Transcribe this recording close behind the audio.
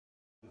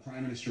The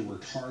Prime Minister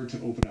worked hard to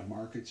open up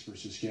markets for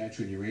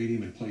Saskatchewan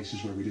uranium in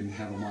places where we didn't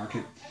have a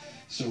market.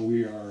 So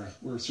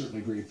we're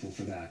certainly grateful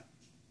for that.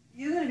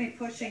 You're going to be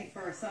pushing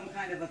for some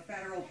kind of a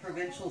federal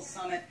provincial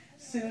summit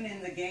soon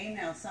in the game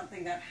now,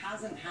 something that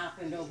hasn't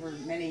happened over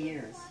many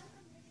years.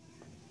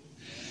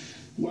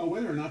 Well,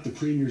 whether or not the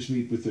premiers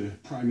meet with the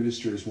Prime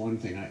Minister is one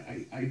thing.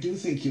 I do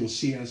think you'll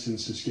see us in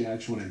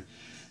Saskatchewan and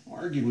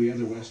arguably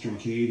other Western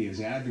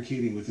Canadians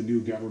advocating with the new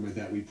government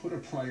that we put a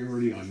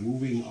priority on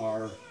moving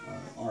our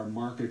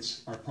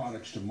markets, our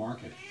products to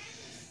market.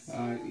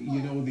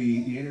 You know,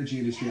 the energy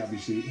industry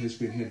obviously has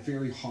been hit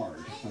very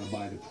hard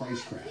by the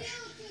price crash.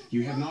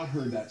 You have not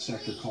heard that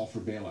sector call for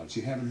bailouts.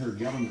 You haven't heard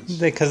governments...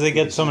 Because they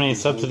get so many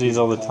subsidies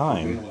all the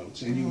time.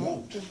 Bailouts, and you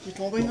won't.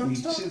 What we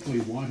simply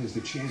want is the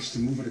chance to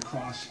move it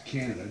across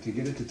Canada, to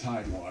get it to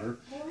Tidewater,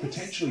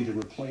 potentially to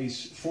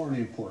replace foreign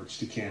imports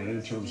to Canada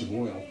in terms of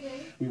oil.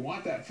 We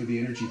want that for the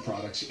energy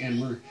products,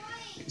 and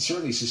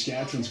certainly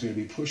Saskatchewan's going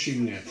to be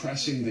pushing,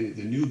 pressing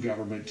the new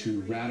government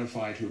to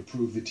ratify, to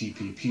approve the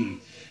TPP,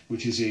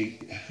 which is a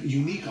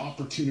unique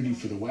opportunity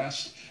for the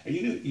West, a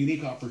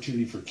unique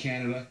opportunity for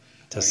Canada,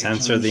 to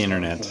censor the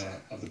internet.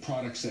 Of the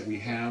products that we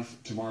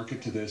have to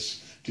market to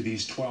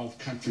these 12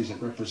 countries that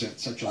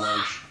represent such a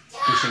large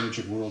percentage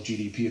of world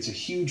GDP. It's a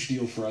huge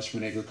deal for us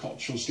from an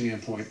agricultural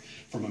standpoint,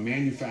 from a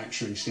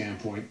manufacturing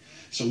standpoint.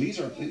 So these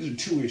are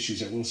two issues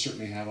that we'll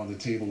certainly have on the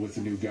table with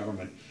the new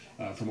government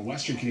from a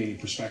Western Canadian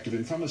perspective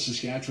and from a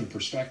Saskatchewan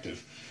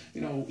perspective. You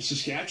know,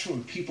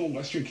 Saskatchewan people,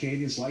 Western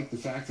Canadians, like the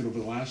fact that over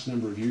the last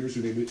number of years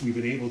we've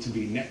been able to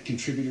be net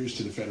contributors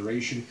to the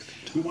Federation.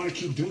 We want to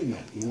keep doing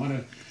that. We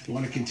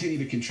want to continue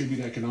to contribute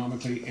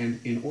economically,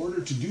 and in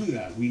order to do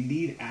that, we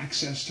need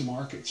access to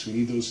markets. We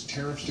need those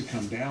tariffs to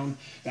come down.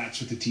 That's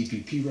what the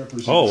TPP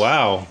represents. Oh,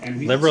 wow.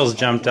 Liberals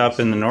jumped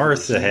up in the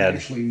north ahead.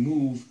 Actually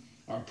move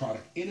our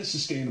product in a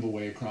sustainable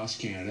way across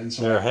Canada. And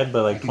so they're ahead by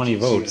like 20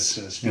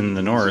 votes in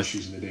the north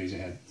in the days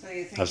ahead. So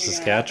you think of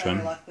Saskatchewan.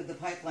 Better luck with the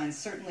pipeline.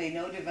 Certainly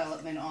no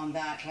development on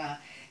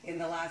that in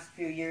the last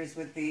few years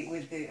with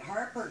the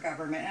Harper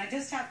government. And I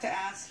just have to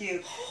ask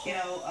you, you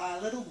know,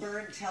 Little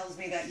Bird tells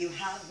me that you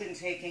have been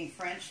taking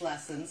French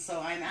lessons. So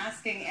I'm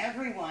asking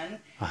everyone,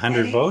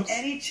 100 votes?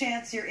 Any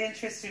chance you're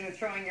interested in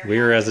throwing your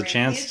Weir has a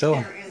chance still.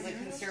 There is a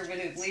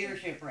Conservative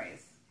leadership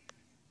race.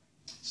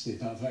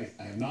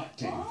 I have not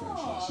taken French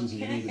lessons.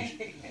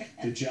 Okay.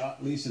 The job,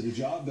 Lisa, the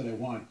job that I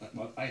want,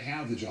 well, I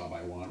have the job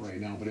I want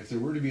right now, but if there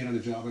were to be another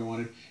job I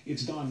wanted,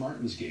 it's Don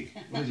Martin's gig.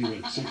 What is he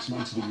with, 6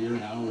 months of the year,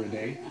 an hour a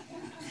day?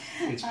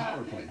 It's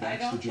power play.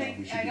 That's the job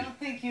we should I don't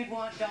think you'd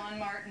want Don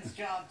Martin's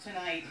job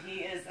tonight. He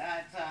is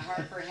at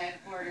Harper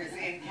headquarters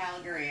in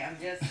Calgary. I'm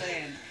just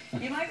saying.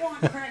 You might want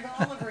Craig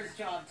Oliver's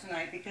job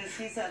tonight because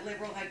he's at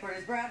Liberal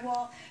headquarters. Brad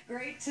Wall,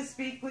 great to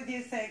speak with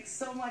you. Thanks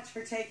so much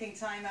for taking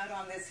time out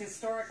on this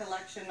historic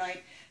election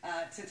night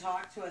to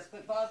talk to us.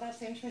 But Bob,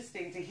 that's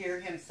interesting to hear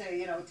him say,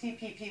 you know,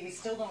 TPP, we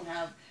still don't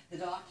have the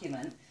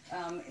document.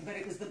 But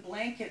it was the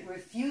blanket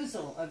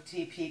refusal of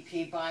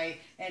TPP by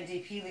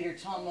NDP leader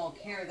Tom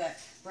Mulcair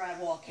that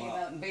Brad Wall came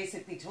out and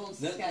basically told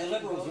Saskatchewan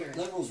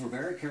the Liberals were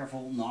very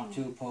careful not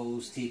to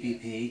oppose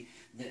TPP.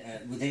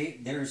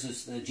 There's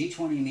this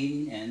G20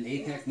 meeting and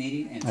APEC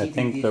meeting. And I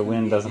think the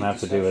win doesn't have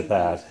to do with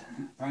that.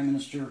 Prime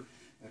Minister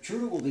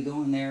Trudeau will be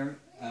going there,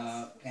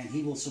 and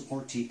he will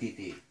support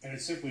TPP. And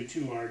it's simply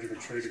too large of a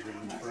trade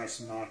agreement for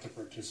us not to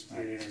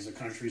participate in as a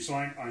country. So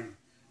I'm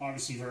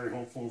obviously very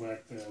hopeful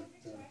that the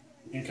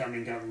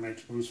incoming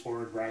government moves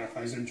forward,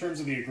 ratifies. In terms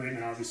of the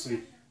agreement,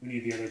 obviously, we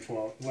need the other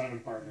 11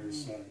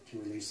 partners to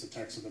release the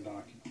text of the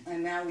document.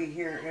 And now we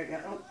hear...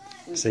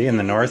 See, in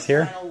the north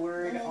here? Final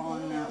word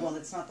on, well,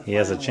 it's not the he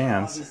has a word,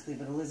 chance. Obviously,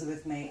 but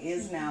Elizabeth May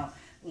is now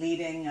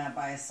leading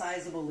by a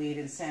sizable lead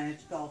in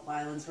Saanich Gulf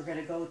Islands. We're going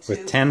to go to...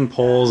 With 10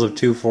 polls of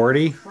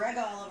 240? Craig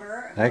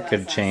Oliver. That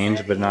could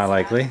change, but not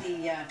likely.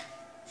 The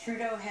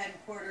Trudeau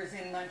headquarters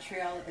in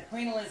Montreal at the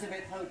Queen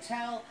Elizabeth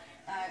Hotel.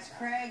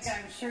 Craig,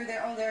 I'm sure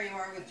there you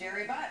are with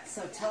Jerry Butts.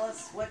 So tell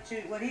us what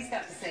he's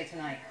got to say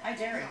tonight. Hi,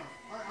 Jerry.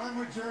 I'm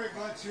with Jerry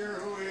Butts here,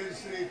 who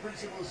is the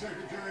Principal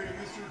Secretary to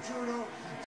Mr. Trudeau.